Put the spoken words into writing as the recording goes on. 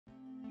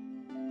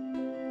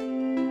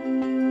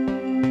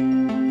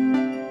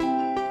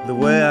The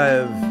way I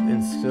have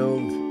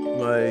instilled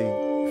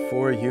my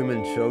 4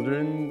 human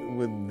children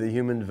with the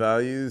human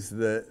values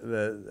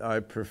that I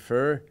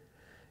prefer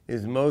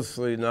is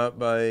mostly not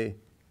by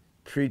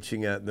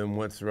preaching at them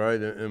what's right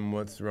and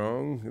what's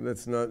wrong.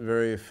 That's not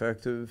very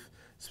effective,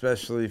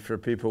 especially for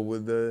people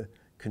with a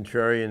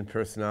contrarian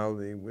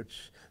personality,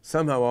 which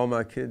somehow all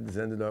my kids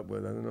ended up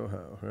with. I don't know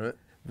how, right?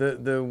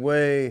 The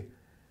way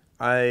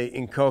I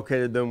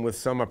inculcated them with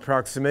some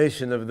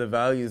approximation of the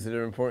values that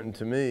are important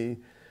to me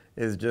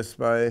is just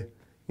by,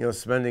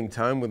 spending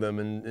time with them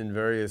in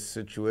various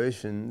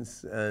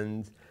situations.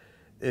 And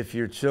if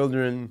your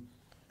children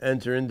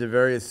enter into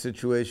various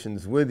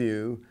situations with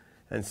you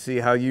and see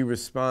how you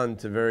respond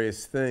to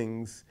various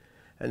things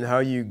and how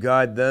you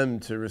guide them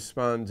to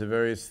respond to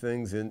various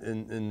things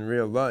in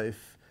real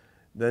life,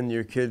 then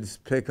your kids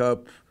pick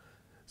up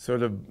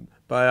sort of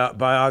by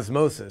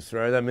osmosis,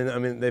 right? I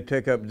mean, they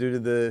pick up due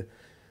to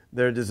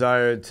their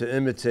desire to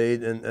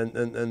imitate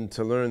and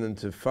to learn and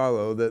to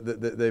follow,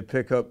 that they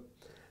pick up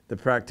the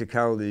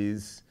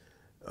practicalities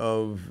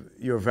of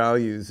your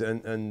values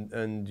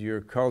and your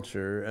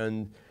culture.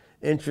 And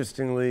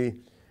interestingly,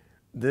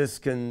 this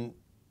can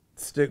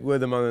stick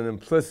with them on an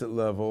implicit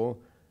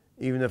level,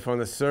 even if on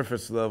a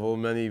surface level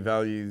many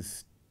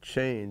values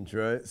change,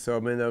 right? So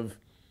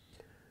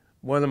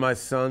one of my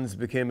sons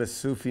became a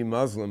Sufi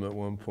Muslim at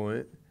one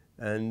point,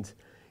 and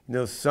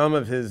some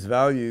of his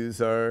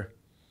values are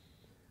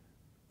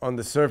on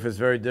the surface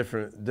very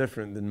different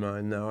than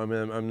mine now. I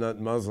mean, I'm not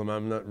Muslim,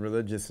 I'm not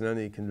religious in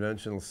any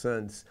conventional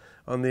sense.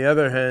 On the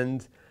other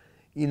hand,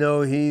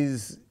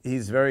 he's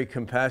very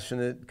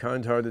compassionate,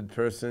 kind-hearted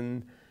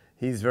person.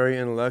 He's very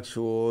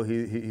intellectual,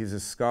 he's a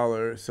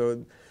scholar.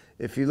 So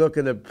if you look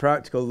at a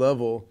practical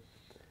level,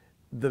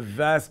 the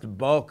vast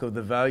bulk of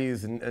the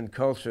values and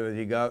culture that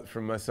he got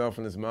from myself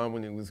and his mom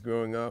when he was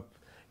growing up,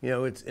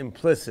 it's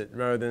implicit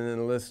rather than in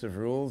a list of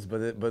rules,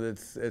 but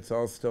it's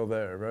all still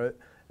there, right?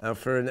 Now,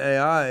 for an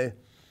AI,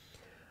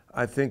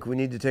 I think we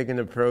need to take an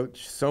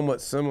approach somewhat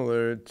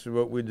similar to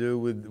what we do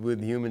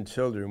with human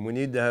children. We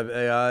need to have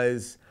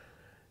AIs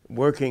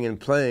working and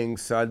playing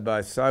side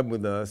by side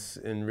with us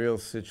in real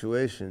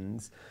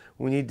situations.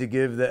 We need to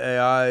give the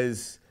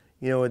AIs,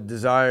 a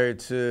desire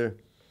to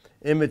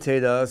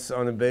imitate us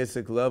on a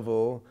basic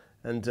level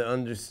and to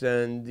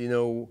understand,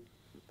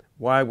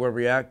 why we're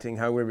reacting,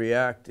 how we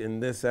react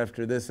in this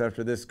after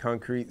this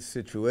concrete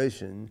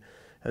situation.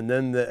 And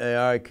then the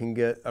AI can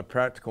get a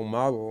practical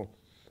model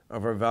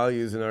of our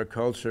values and our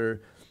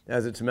culture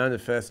as it's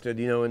manifested,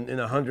 in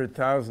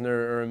 100,000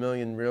 or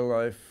 1,000,000 real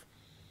life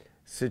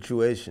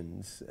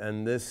situations.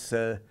 And this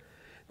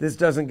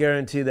doesn't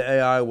guarantee the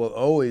AI will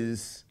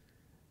always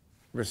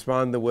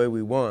respond the way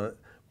we want,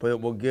 but it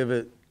will give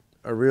it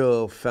a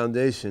real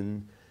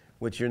foundation,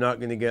 which you're not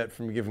going to get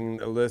from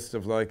giving a list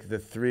of like the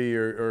 3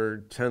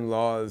 or 10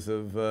 laws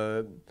of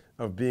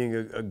being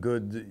a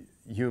good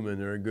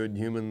human or a good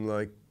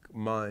human-like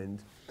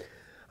mind.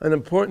 An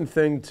important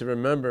thing to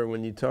remember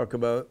when you talk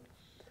about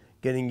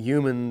getting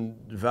human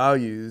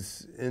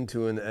values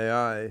into an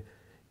AI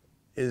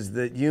is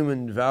that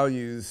human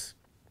values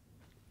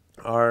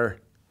are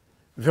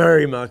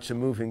very much a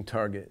moving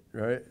target,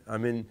 right? I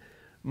mean,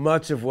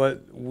 much of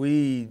what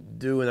we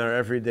do in our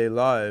everyday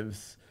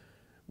lives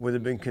would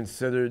have been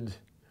considered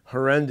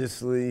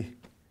horrendously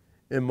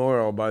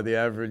immoral by the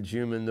average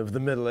human of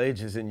the Middle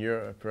Ages in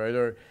Europe, right?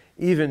 Or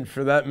even,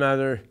 for that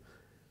matter,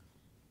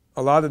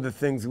 a lot of the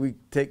things we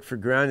take for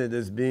granted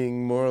as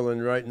being moral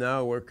and right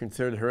now were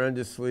considered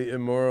horrendously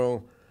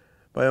immoral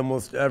by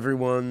almost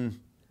everyone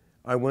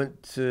I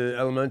went to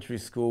elementary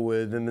school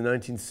with in the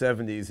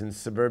 1970s in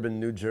suburban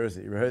New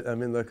Jersey, right? I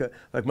mean, like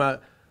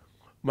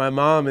my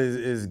mom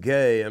is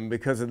gay, and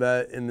because of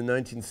that, in the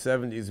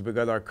 1970s, we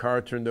got our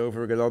car turned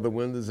over, we got all the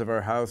windows of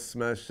our house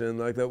smashed in.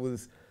 Like, that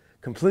was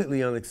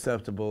completely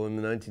unacceptable in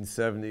the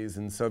 1970s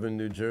in southern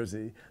New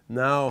Jersey.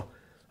 Now,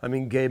 I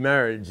mean, gay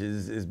marriage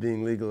is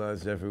being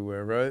legalized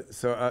everywhere, right?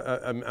 So,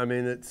 I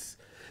mean, it's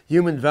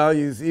human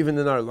values, even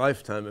in our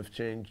lifetime, have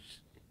changed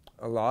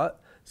a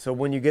lot. So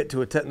when you get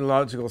to a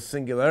technological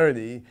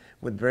singularity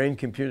with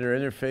brain-computer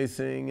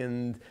interfacing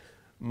and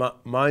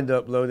mind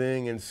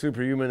uploading and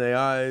superhuman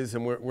AIs,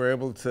 and we're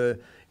able to,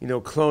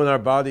 clone our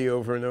body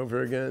over and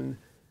over again,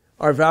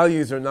 our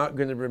values are not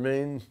going to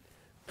remain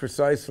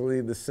precisely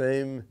the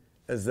same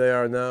as they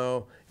are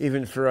now,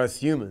 even for us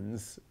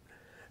humans.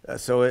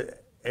 So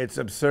it's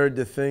absurd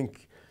to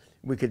think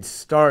we could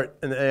start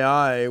an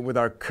AI with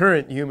our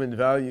current human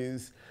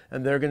values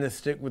and they're going to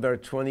stick with our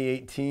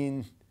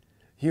 2018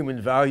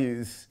 human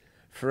values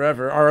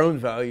forever. Our own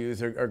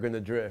values are going to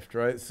drift,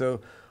 right?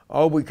 So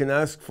all we can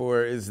ask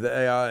for is the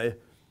AI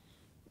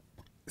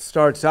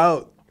starts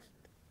out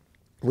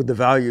with the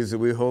values that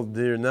we hold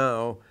dear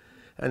now,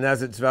 and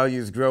as its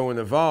values grow and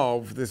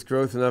evolve, this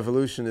growth and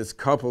evolution is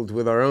coupled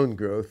with our own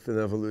growth and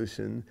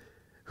evolution,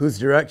 whose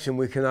direction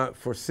we cannot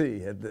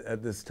foresee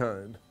at this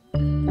time.